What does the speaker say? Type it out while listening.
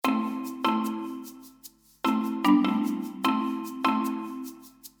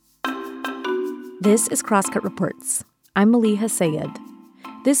This is Crosscut Reports. I'm Maliha Sayed.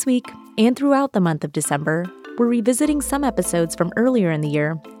 This week, and throughout the month of December, we're revisiting some episodes from earlier in the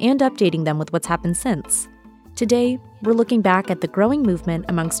year and updating them with what's happened since. Today, we're looking back at the growing movement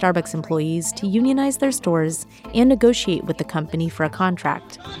among Starbucks employees to unionize their stores and negotiate with the company for a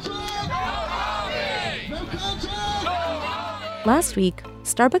contract. Last week,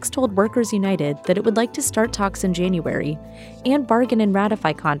 Starbucks told Workers United that it would like to start talks in January and bargain and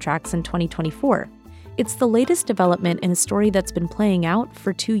ratify contracts in 2024. It's the latest development in a story that's been playing out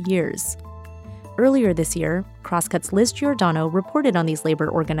for 2 years. Earlier this year, Crosscut's Liz Giordano reported on these labor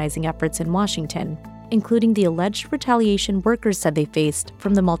organizing efforts in Washington, including the alleged retaliation workers said they faced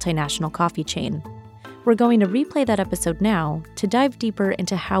from the multinational coffee chain. We're going to replay that episode now to dive deeper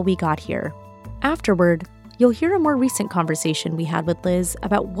into how we got here. Afterward, you'll hear a more recent conversation we had with Liz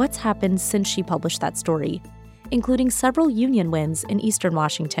about what's happened since she published that story, including several union wins in Eastern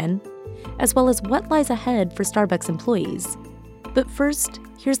Washington, as well as what lies ahead for Starbucks employees. But first,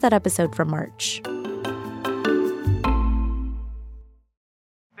 here's that episode from March.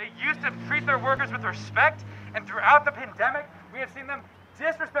 They used to treat their workers with respect, and throughout the pandemic, we have seen them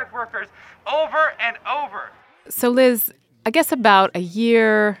disrespect workers over and over. So Liz, I guess about a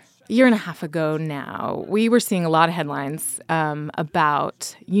year and a half ago now, we were seeing a lot of headlines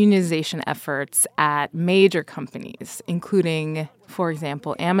about unionization efforts at major companies, including, for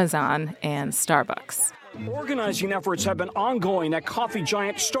example, Amazon and Starbucks. Organizing efforts have been ongoing at coffee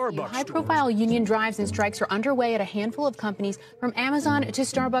giant Starbucks. High-profile union drives and strikes are underway at a handful of companies, from Amazon to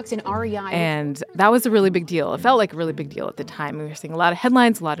Starbucks and REI. And that was a really big deal. It felt like a really big deal at the time. We were seeing a lot of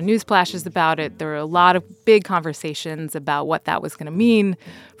headlines, a lot of news flashes about it. There were a lot of big conversations about what that was going to mean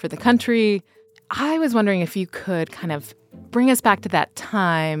for the country. I was wondering if you could kind of bring us back to that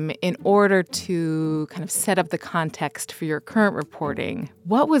time in order to kind of set up the context for your current reporting.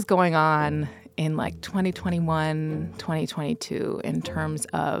 What was going on in like 2021, 2022 in terms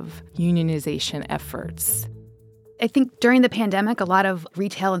of unionization efforts? I think during the pandemic, a lot of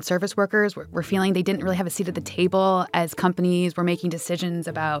retail and service workers were feeling they didn't really have a seat at the table as companies were making decisions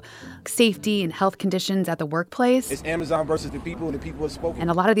about safety and health conditions at the workplace. It's Amazon versus the people, and the people have spoken.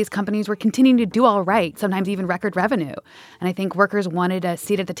 And a lot of these companies were continuing to do all right, sometimes even record revenue. And I think workers wanted a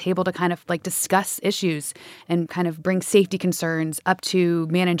seat at the table to kind of like discuss issues and kind of bring safety concerns up to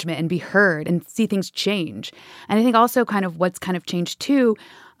management and be heard and see things change. And I think also kind of what's kind of changed too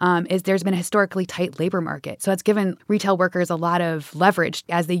is there's been a historically tight labor market. So it's given retail workers a lot of leverage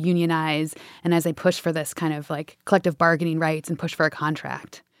as they unionize and as they push for this kind of like collective bargaining rights and push for a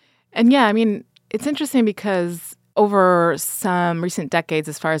contract. And yeah, I mean, it's interesting because over some recent decades,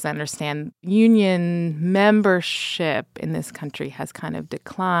 as far as I understand, union membership in this country has kind of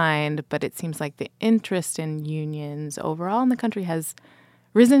declined, but it seems like the interest in unions overall in the country has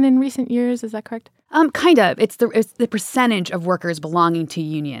risen in recent years. Is that correct? Kind of. It's the percentage of workers belonging to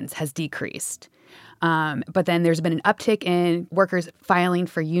unions has decreased. But then there's been an uptick in workers filing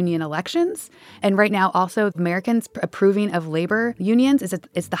for union elections. And right now, also, Americans approving of labor unions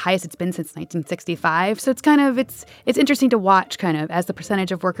is the highest it's been since 1965. So it's kind of, it's interesting to watch kind of as the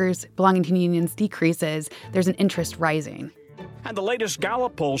percentage of workers belonging to unions decreases, there's an interest rising. And the latest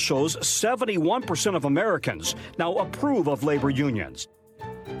Gallup poll shows 71% of Americans now approve of labor unions.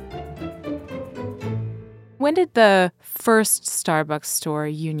 When did the first Starbucks store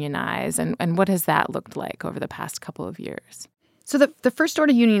unionize, and what has that looked like over the past couple of years? So the first store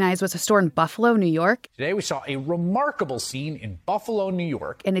to unionize was a store in Buffalo, New York. Today we saw a remarkable scene in Buffalo, New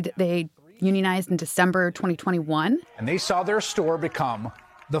York. And they unionized in December 2021. And they saw their store become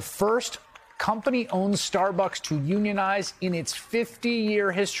the first company-owned Starbucks to unionize in its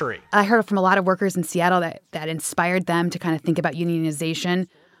 50-year history. I heard from a lot of workers in Seattle that inspired them to kind of think about unionization.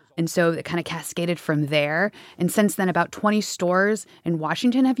 And so it kind of cascaded from there. And since then, about 20 stores in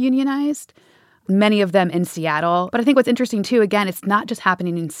Washington have unionized, many of them in Seattle. But I think what's interesting, too, again, it's not just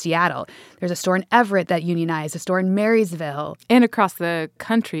happening in Seattle. There's a store in Everett that unionized, a store in Marysville. And across the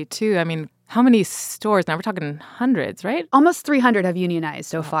country, too. I mean, how many stores? Now we're talking hundreds, right? Almost 300 have unionized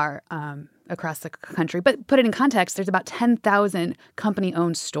so far across the country. But put it in context, there's about 10,000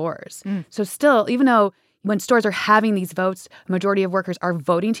 company-owned stores. So still, even though when stores are having these votes, a majority of workers are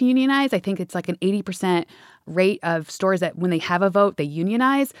voting to unionize. I think it's like an 80% rate of stores that when they have a vote, they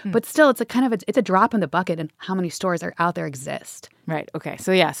unionize. But still, it's a drop in the bucket in how many stores are out there exist. Right. Okay.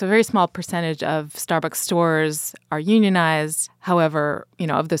 So a very small percentage of Starbucks stores are unionized. However,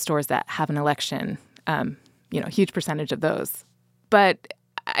 of the stores that have an election, huge percentage of those. But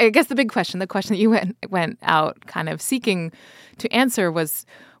I guess the big question, the question that you went out kind of seeking to answer was,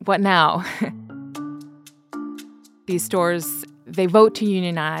 what now? These stores, They vote to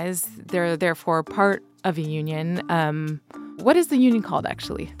unionize. They're therefore part of a union. What is the union called,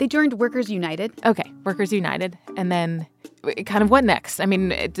 actually? They joined Workers United. Okay, Workers United. And then kind of what next? I mean,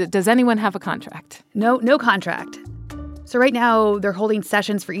 does anyone have a contract? No contract. So right now, they're holding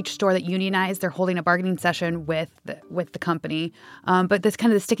sessions for each store that unionized. They're holding a bargaining session with the company. But this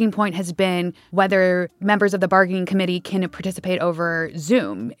kind of the sticking point has been whether members of the bargaining committee can participate over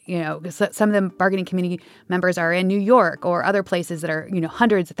Zoom. You know, because some of the bargaining committee members are in New York or other places that are,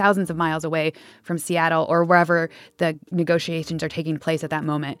 hundreds of thousands of miles away from Seattle or wherever the negotiations are taking place at that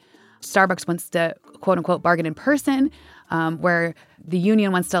moment. Starbucks wants to, quote unquote, bargain in person, where the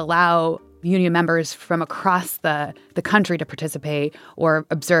union wants to allow union members from across the country to participate or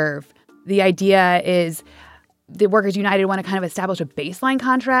observe. The idea is the Workers United want to kind of establish a baseline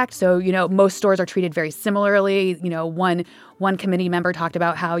contract. So, most stores are treated very similarly. One committee member talked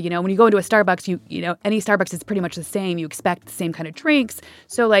about how, when you go into a Starbucks, any Starbucks is pretty much the same. You expect the same kind of drinks.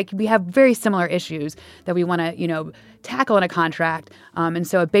 So, we have very similar issues that we want to, tackle in a contract. And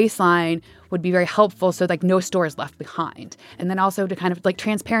so a baseline would be very helpful so, no store is left behind. And then also to kind of,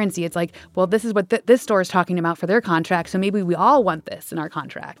 transparency. It's well, this is what this store is talking about for their contract, so maybe we all want this in our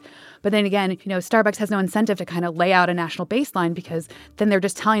contract. But then again, Starbucks has no incentive to kind of lay out a national baseline because then they're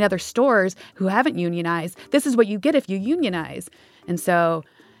just telling other stores who haven't unionized, this is what you get if you unionize. And so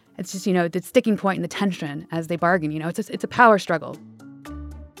it's just, the sticking point and the tension as they bargain. It's a power struggle.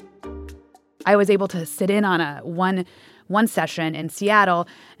 I was able to sit in on one session in Seattle,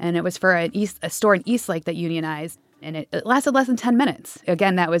 and it was for a store in Eastlake that unionized, and it lasted less than 10 minutes.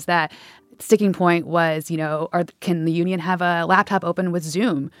 Again, that was that sticking point was, can the union have a laptop open with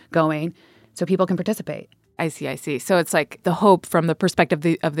Zoom going so people can participate? I see. So it's the hope from the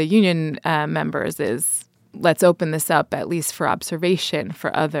perspective of the union members is let's open this up at least for observation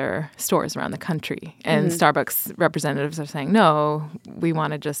for other stores around the country. And Starbucks representatives are saying, no, we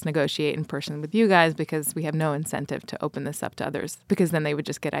want to just negotiate in person with you guys because we have no incentive to open this up to others because then they would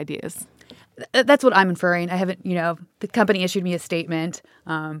just get ideas. That's what I'm inferring. I haven't, the company issued me a statement.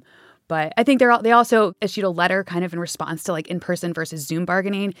 But I think they also issued a letter kind of in response to in-person versus Zoom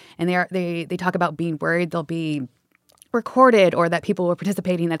bargaining. And they talk about being worried they'll be recorded or that people were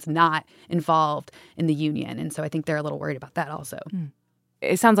participating that's not involved in the union. And so I think they're a little worried about that also.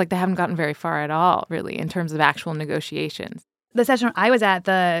 It sounds like they haven't gotten very far at all, really, in terms of actual negotiations. The session I was at,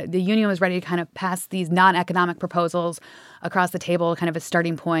 the union was ready to kind of pass these non-economic proposals across the table, kind of a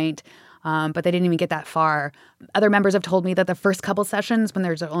starting point, but they didn't even get that far. Other members have told me that the first couple sessions, when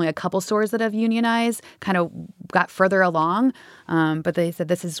there's only a couple stores that have unionized, kind of got further along, but they said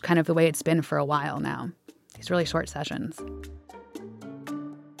this is kind of the way it's been for a while now. These really short sessions.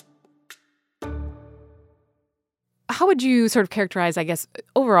 How would you sort of characterize, I guess,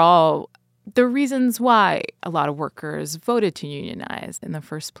 overall, the reasons why a lot of workers voted to unionize in the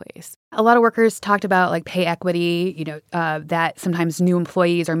first place? A lot of workers talked about pay equity, that sometimes new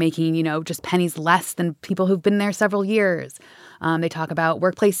employees are making, just pennies less than people who've been there several years. They talk about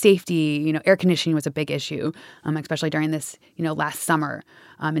workplace safety. Air conditioning was a big issue, especially during this, last summer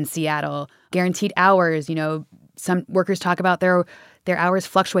in Seattle. Guaranteed hours. Some workers talk about their hours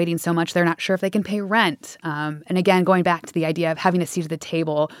fluctuating so much they're not sure if they can pay rent. And again, going back to the idea of having a seat at the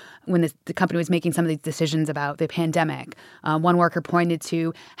table when the company was making some of these decisions about the pandemic. One worker pointed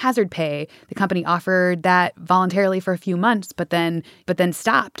to hazard pay. The company offered that voluntarily for a few months, but then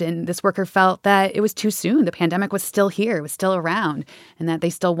stopped. And this worker felt that it was too soon. The pandemic was still here, it was still around, and that they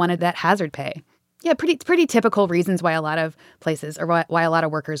still wanted that hazard pay. Yeah, pretty typical reasons why a lot of places or why a lot of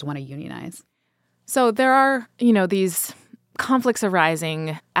workers want to unionize. So there are, these conflicts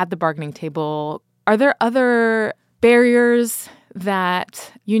arising at the bargaining table. Are there other barriers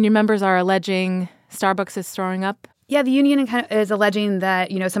that union members are alleging Starbucks is throwing up? Yeah, the union is alleging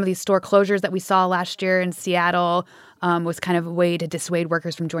that, some of these store closures that we saw last year in Seattle was kind of a way to dissuade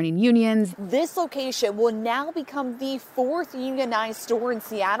workers from joining unions. This location will now become the fourth unionized store in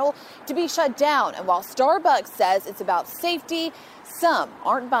Seattle to be shut down. And while Starbucks says it's about safety, some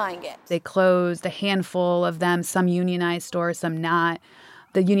aren't buying it. They closed a handful of them, some unionized stores, some not.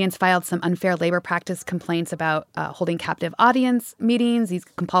 The unions filed some unfair labor practice complaints about holding captive audience meetings, these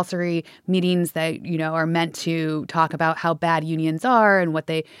compulsory meetings that, are meant to talk about how bad unions are and what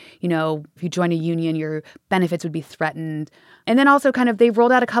they, if you join a union, your benefits would be threatened. And then also they've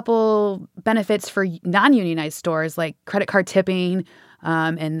rolled out a couple benefits for non-unionized stores like credit card tipping,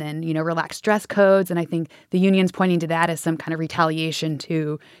 and then, relaxed dress codes. And I think the union's pointing to that as some kind of retaliation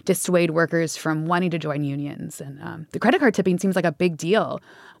to dissuade workers from wanting to join unions. And the credit card tipping seems like a big deal.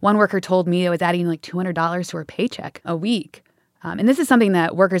 One worker told me it was adding $200 to her paycheck a week. And this is something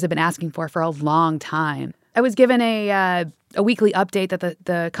that workers have been asking for a long time. I was given a weekly update that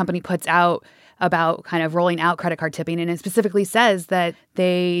the company puts out about kind of rolling out credit card tipping, and it specifically says that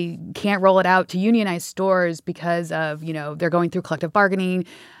they can't roll it out to unionized stores because of, they're going through collective bargaining.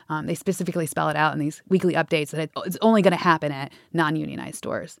 They specifically spell it out in these weekly updates that it's only going to happen at non-unionized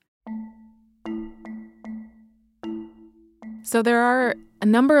stores. So there are a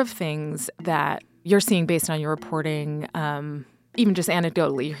number of things that you're seeing based on your reporting, even just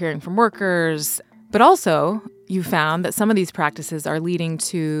anecdotally, you're hearing from workers, but also you found that some of these practices are leading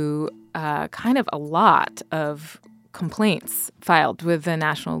to kind of a lot of complaints filed with the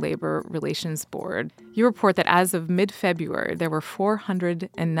National Labor Relations Board. You report that as of mid-February, there were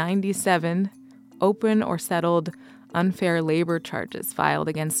 497 open or settled unfair labor charges filed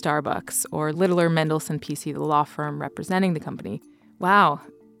against Starbucks or Littler Mendelson PC, the law firm representing the company. Wow.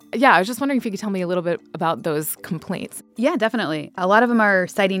 Yeah, I was just wondering if you could tell me a little bit about those complaints. Yeah, definitely. A lot of them are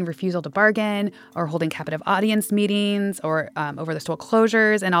citing refusal to bargain or holding captive audience meetings or over the store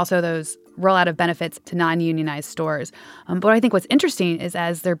closures, and also those rollout of benefits to non-unionized stores. But I think what's interesting is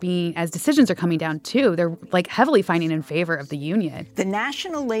as decisions are coming down too, they're heavily finding in favor of the union. The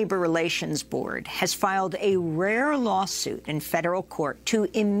National Labor Relations Board has filed a rare lawsuit in federal court to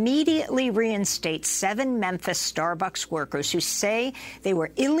immediately reinstate 7 Memphis Starbucks workers who say they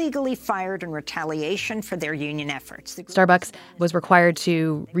were illegally fired in retaliation for their union efforts. Starbucks was required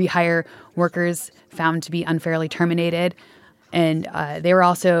to rehire workers found to be unfairly terminated. And they were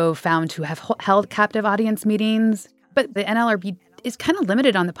also found to have held captive audience meetings. But the NLRB is kind of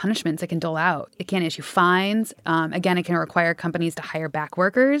limited on the punishments it can dole out. It can't issue fines. Again, it can require companies to hire back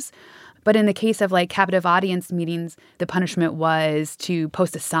workers. But in the case of captive audience meetings, the punishment was to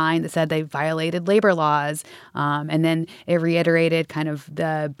post a sign that said they violated labor laws. And then it reiterated kind of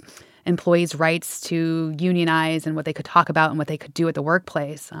the employees' rights to unionize and what they could talk about and what they could do at the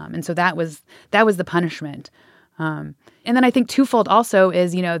workplace. And so that was the punishment. And then I think twofold also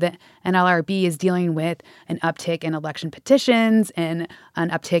is, the NLRB is dealing with an uptick in election petitions and an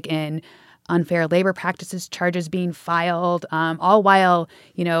uptick in unfair labor practices charges being filed, all while,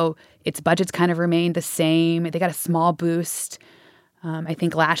 its budgets kind of remained the same. They got a small boost, I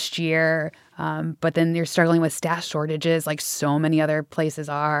think, last year. But then they're struggling with staff shortages like so many other places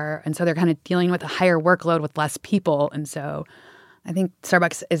are. And so they're kind of dealing with a higher workload with less people. And so I think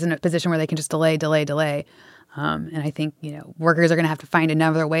Starbucks is in a position where they can just delay. And I think, workers are going to have to find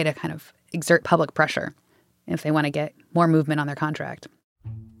another way to kind of exert public pressure if they want to get more movement on their contract.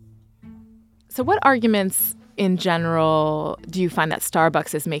 So what arguments in general do you find that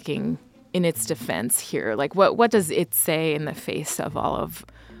Starbucks is making in its defense here? What does it say in the face of all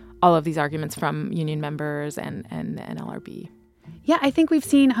of these arguments from union members and the NLRB? Yeah, I think we've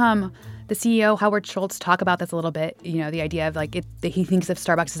seen the CEO, Howard Schultz, talk about this a little bit, the idea of that he thinks of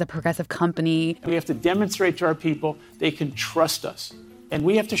Starbucks as a progressive company. We have to demonstrate to our people they can trust us, and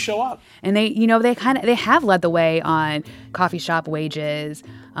we have to show up. And they have led the way on coffee shop wages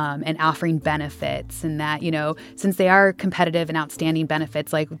and offering benefits, and that, since they are competitive and outstanding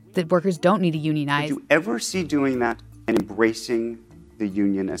benefits, the workers don't need to unionize. Did you ever see doing that and embracing the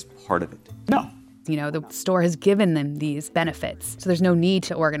union as part of it? No. The store has given them these benefits, so there's no need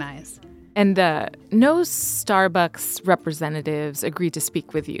to organize. And no Starbucks representatives agreed to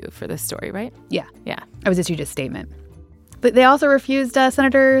speak with you for this story, right? Yeah. Yeah. I was issued a statement. But they also refused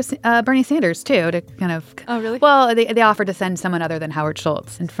Senator Bernie Sanders, too, to kind of... Oh, really? Well, they offered to send someone other than Howard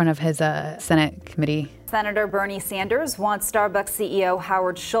Schultz in front of his Senate committee. Senator Bernie Sanders wants Starbucks CEO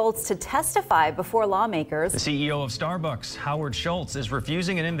Howard Schultz to testify before lawmakers. The CEO of Starbucks, Howard Schultz, is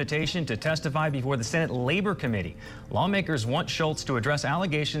refusing an invitation to testify before the Senate Labor Committee. Lawmakers want Schultz to address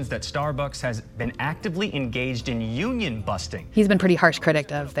allegations that Starbucks has been actively engaged in union busting. He's been pretty harsh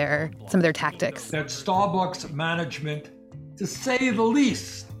critic of some of their tactics. That Starbucks management, to say the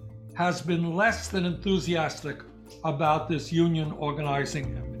least, has been less than enthusiastic about this union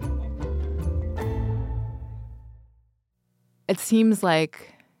organizing. It seems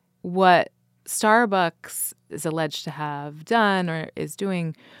like what Starbucks is alleged to have done or is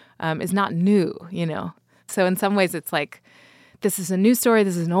doing is not new, So in some ways it's like, this is a new story,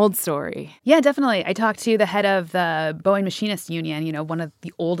 this is an old story. Yeah, definitely. I talked to the head of the Boeing Machinists Union, one of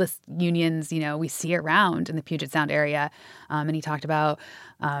the oldest unions, we see around in the Puget Sound area. And he talked about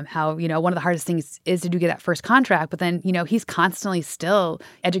how, one of the hardest things is to get that first contract. But then, he's constantly still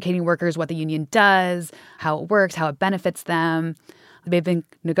educating workers what the union does, how it works, how it benefits them. They've been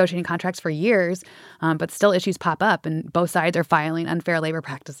negotiating contracts for years, but still issues pop up and both sides are filing unfair labor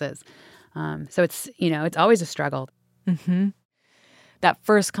practices. So it's, it's always a struggle. Mm-hmm. That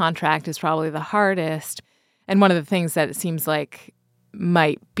first contract is probably the hardest. And one of the things that it seems like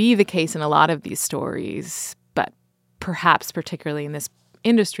might be the case in a lot of these stories, but perhaps particularly in this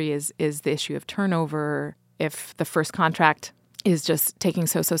industry is the issue of turnover. If the first contract is just taking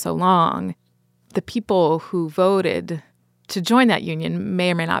so long, the people who voted to join that union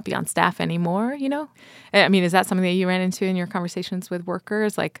may or may not be on staff anymore, you know? I mean, is that something that you ran into in your conversations with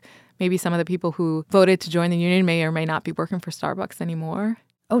workers? Like maybe some of the people who voted to join the union may or may not be working for Starbucks anymore?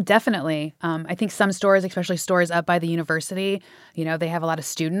 Oh, definitely. I think some stores, especially stores up by the university, you know, they have a lot of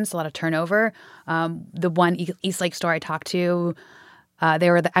students, a lot of turnover. The one Eastlake store I talked to, they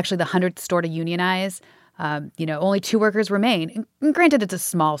were actually the 100th store to unionize. Only 2 workers remain. And granted, it's a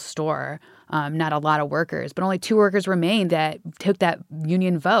small store, not a lot of workers, but only 2 workers remained that took that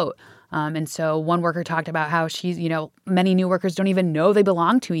union vote. And so one worker talked about how many new workers don't even know they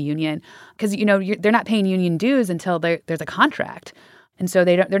belong to a union because, they're not paying union dues until there's a contract. And so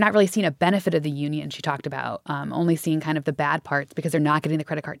they're not really seeing a benefit of the union, she talked about, only seeing kind of the bad parts because they're not getting the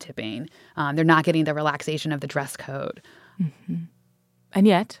credit card tipping. They're not getting the relaxation of the dress code. Mm-hmm. And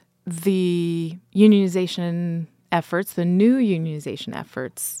yet the unionization efforts, the new unionization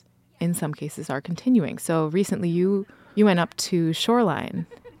efforts, in some cases are continuing. So recently you went up to Shoreline.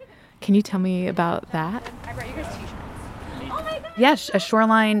 Can you tell me about that? I brought you guys t-shirts. Oh my God. Yes, a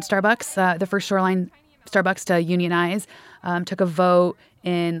Shoreline Starbucks, the first Shoreline Starbucks to unionize, took a vote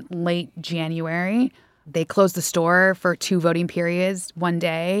in late January. They closed the store for 2 voting periods one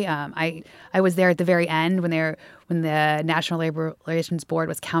day. I was there at the very end when the National Labor Relations Board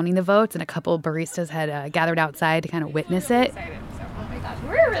was counting the votes, and a couple of baristas had gathered outside to kind of witness it. Oh my gosh,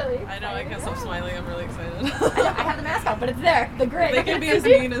 we're really I know, I can't stop smiling. I'm really excited. I have the mask on, but it's there. The grid. They can be as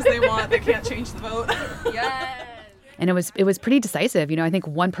mean as they want. They can't change the vote. Yes. And it was pretty decisive. I think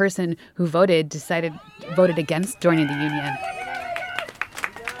one person who voted against joining the union.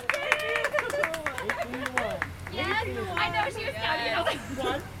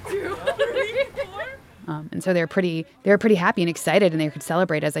 And so they were pretty happy and excited, and they could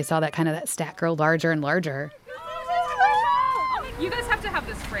celebrate as I saw that stat grow larger and larger. You guys have to have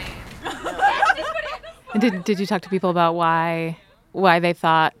this framed. And did you talk to people about why they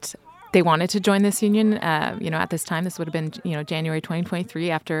thought they wanted to join this union? At this time, this would have been January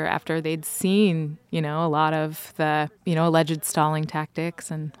 2023, after they'd seen a lot of the alleged stalling tactics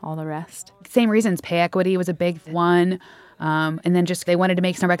and all the rest. Same reasons. Pay equity was a big one. And then just they wanted to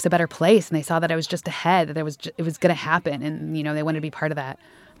make Starbucks a better place, and they saw that it was just ahead, that it was going to happen, and they wanted to be part of that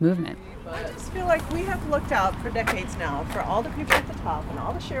movement. I just feel like we have looked out for decades now for all the people at the top and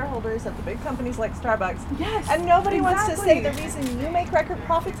all the shareholders at the big companies like Starbucks. Yes, and nobody wants to say the reason you make record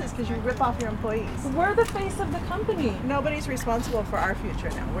profits is because you rip off your employees. We're the face of the company. Nobody's responsible for our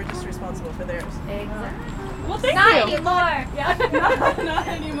future now. We're just responsible for theirs. Exactly. Well, thank Not you. anymore. Yeah, not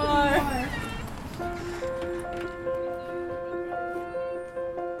anymore.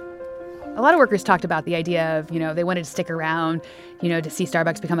 A lot of workers talked about the idea of, they wanted to stick around, to see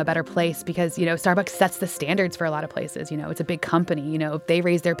Starbucks become a better place because, Starbucks sets the standards for a lot of places. It's a big company. If they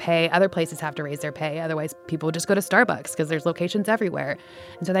raise their pay, other places have to raise their pay. Otherwise, people would just go to Starbucks because there's locations everywhere.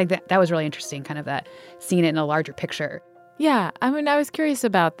 And so I think that was really interesting, kind of that seeing it in a larger picture. Yeah, I was curious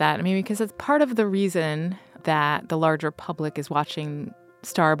about that. Because it's part of the reason that the larger public is watching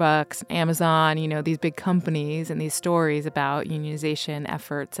Starbucks, Amazon, these big companies and these stories about unionization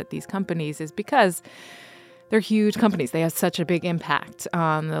efforts at these companies is because they're huge companies. They have such a big impact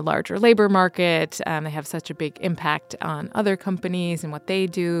on the larger labor market. They have such a big impact on other companies and what they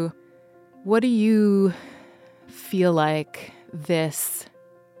do. What do you feel like this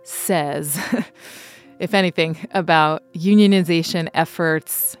says, if anything, about unionization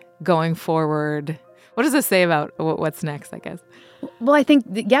efforts going forward? What does this say about what's next, I guess? Well, I think,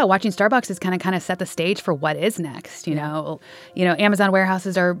 watching Starbucks is kind of set the stage for what is next. Amazon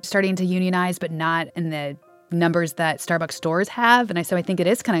warehouses are starting to unionize, but not in the numbers that Starbucks stores have. And so I think it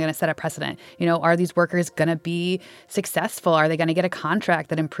is kind of going to set a precedent. Are these workers going to be successful? Are they going to get a contract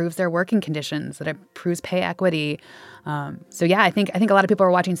that improves their working conditions, that improves pay equity? I think a lot of people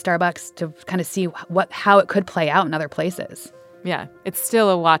are watching Starbucks to kind of see how it could play out in other places. Yeah, it's still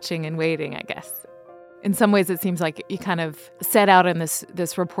a watching and waiting, I guess. In some ways, it seems like you kind of set out on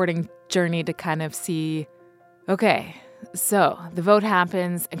this reporting journey to kind of see, okay, so the vote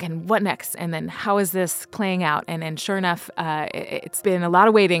happens, again, what next? And then how is this playing out? And then sure enough, it's been a lot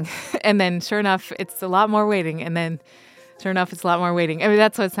of waiting. And then sure enough, it's a lot more waiting. And then sure enough, it's a lot more waiting.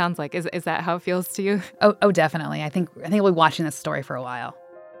 That's what it sounds like. Is that how it feels to you? Oh, definitely. I think we'll be watching this story for a while.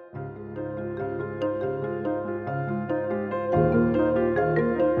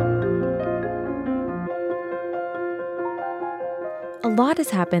 A lot has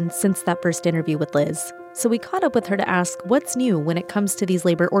happened since that first interview with Liz, so we caught up with her to ask what's new when it comes to these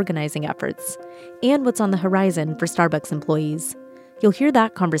labor organizing efforts, and what's on the horizon for Starbucks employees. You'll hear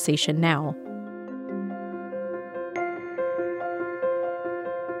that conversation now.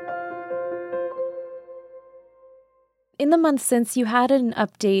 In the month since, you had an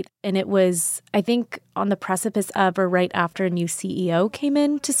update, and it was, I think, on the precipice of or right after a new CEO came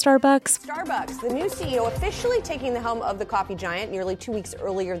in to Starbucks. Starbucks, the new CEO, officially taking the helm of the coffee giant nearly 2 weeks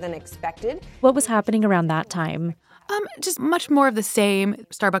earlier than expected. What was happening around that time? Just much more of the same.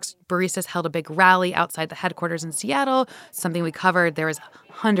 Starbucks baristas held a big rally outside the headquarters in Seattle, something we covered. There was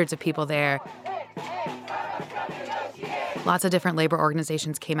hundreds of people there. Lots of different labor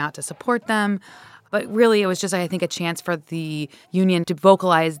organizations came out to support them. But really, it was just, I think, a chance for the union to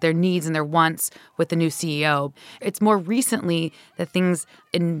vocalize their needs and their wants with the new CEO. It's more recently that things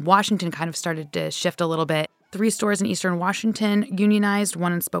in Washington kind of started to shift a little bit. 3 stores in Eastern Washington unionized,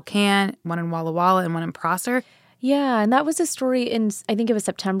 1 in Spokane, 1 in Walla Walla, and 1 in Prosser. Yeah, and that was a story in, I think it was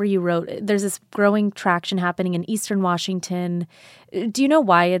September you wrote. There's this growing traction happening in Eastern Washington. Do you know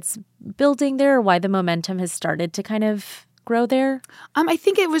why it's building there, or why the momentum has started to kind of grow there? I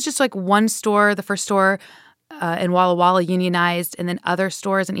think it was just like one store, the first store in Walla Walla unionized, and then other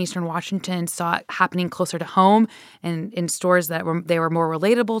stores in Eastern Washington saw it happening closer to home and in stores that they were more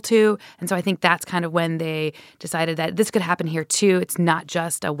relatable to. And so I think that's kind of when they decided that this could happen here too. It's not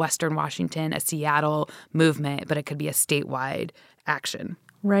just a Western Washington, a Seattle movement, but it could be a statewide action.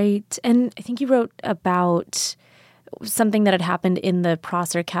 Right. And I think you wrote about something that had happened in the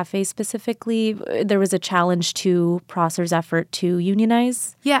Prosser Cafe specifically. There was a challenge to Prosser's effort to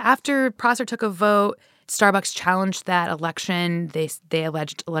unionize. Yeah, after Prosser took a vote, Starbucks challenged that election. They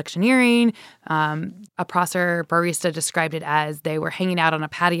alleged electioneering. A Prosser barista described it as they were hanging out on a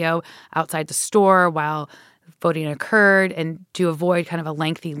patio outside the store while voting occurred. And to avoid kind of a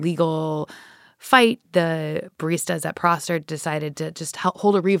lengthy legal fight, the baristas at Prosser decided to just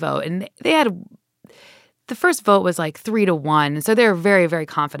hold a revote. And they had... The first vote was like 3-1, so they were very, very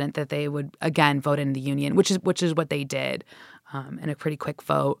confident that they would again vote in the union, which is what they did, in a pretty quick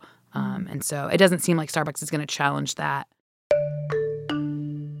vote. And so it doesn't seem like Starbucks is going to challenge that.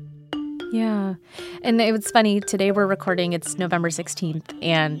 Yeah, and it was funny. Today we're recording. It's November 16th,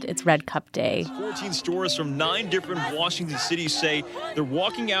 and it's Red Cup Day. 14 stores from 9 different Washington cities say they're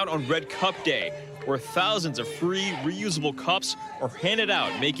walking out on Red Cup Day, where thousands of free, reusable cups are handed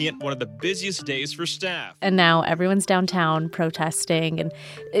out, making it one of the busiest days for staff. And now everyone's downtown protesting. And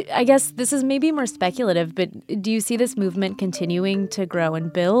I guess this is maybe more speculative, but do you see this movement continuing to grow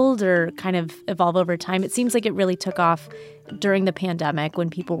and build or kind of evolve over time? It seems like it really took off during the pandemic when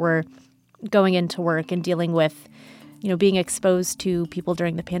people were going into work and dealing with, being exposed to people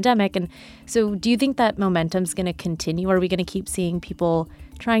during the pandemic. And so do you think that momentum's going to continue? Are we going to keep seeing people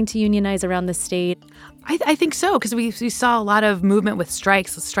trying to unionize around the state? I think so, because we saw a lot of movement with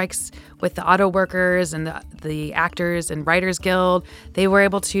strikes with the auto workers and the Actors and Writers Guild. They were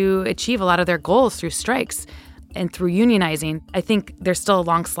able to achieve a lot of their goals through strikes and through unionizing. I think there's still a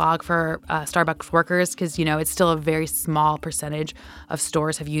long slog for Starbucks workers because, it's still a very small percentage of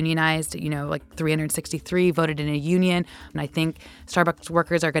stores have unionized. Like 363 voted in a union. And I think Starbucks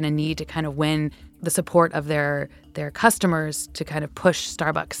workers are going to need to kind of win the support of their customers to kind of push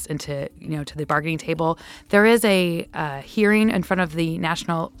Starbucks into, to the bargaining table. There is a hearing in front of the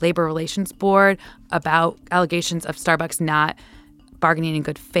National Labor Relations Board about allegations of Starbucks not bargaining in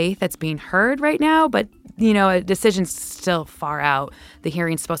good faith that's being heard right now, but a decision's still far out. The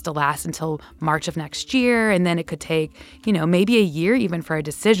hearing's supposed to last until March of next year, and then it could take, maybe a year even for a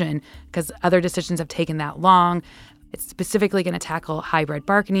decision because other decisions have taken that long. It's specifically going to tackle hybrid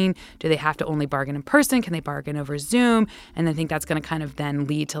bargaining. Do they have to only bargain in person? Can they bargain over Zoom? And I think that's going to kind of then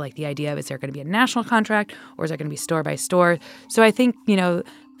lead to like the idea of, is there going to be a national contract or is there going to be store by store? So I think,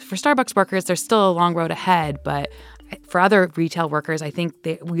 for Starbucks workers, there's still a long road ahead, but for other retail workers, I think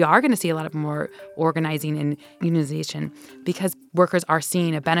we are going to see a lot of more organizing and unionization because workers are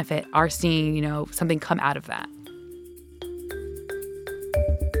seeing a benefit, are seeing, something come out of that.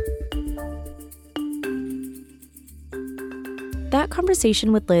 That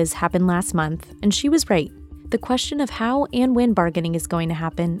conversation with Liz happened last month, and she was right. The question of how and when bargaining is going to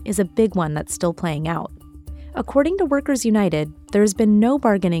happen is a big one that's still playing out. According to Workers United, there has been no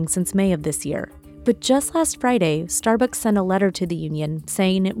bargaining since May of this year. But just last Friday, Starbucks sent a letter to the union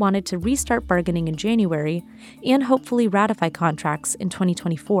saying it wanted to restart bargaining in January and hopefully ratify contracts in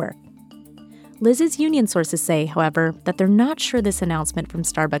 2024. Liz's union sources say, however, that they're not sure this announcement from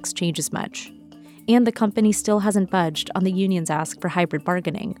Starbucks changes much. And the company still hasn't budged on the union's ask for hybrid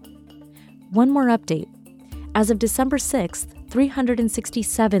bargaining. One more update. As of December 6th,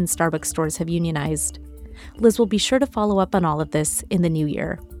 367 Starbucks stores have unionized. Liz will be sure to follow up on all of this in the new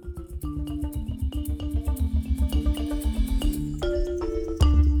year.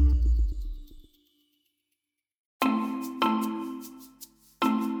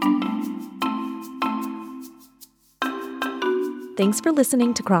 Thanks for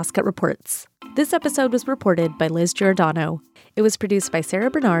listening to Crosscut Reports. This episode was reported by Liz Giordano. It was produced by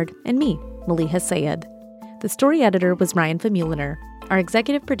Sarah Bernard and me, Maliha Sayed. The story editor was Ryan Famuliner. Our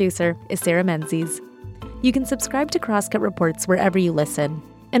executive producer is Sarah Menzies. You can subscribe to Crosscut Reports wherever you listen.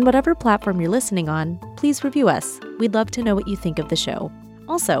 And whatever platform you're listening on, please review us. We'd love to know what you think of the show.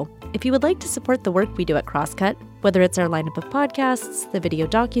 Also, if you would like to support the work we do at Crosscut, whether it's our lineup of podcasts, the video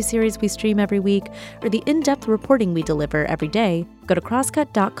docuseries we stream every week, or the in-depth reporting we deliver every day, go to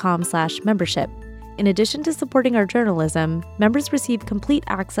crosscut.com/membership. In addition to supporting our journalism, members receive complete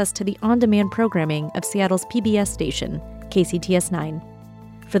access to the on-demand programming of Seattle's PBS station, KCTS9.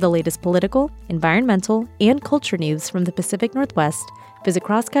 For the latest political, environmental, and culture news from the Pacific Northwest, visit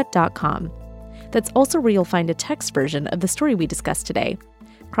crosscut.com. That's also where you'll find a text version of the story we discussed today.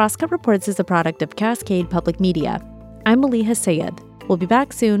 Crosscut Reports is a product of Cascade Public Media. I'm Maliha Sayed. We'll be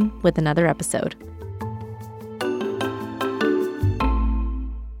back soon with another episode.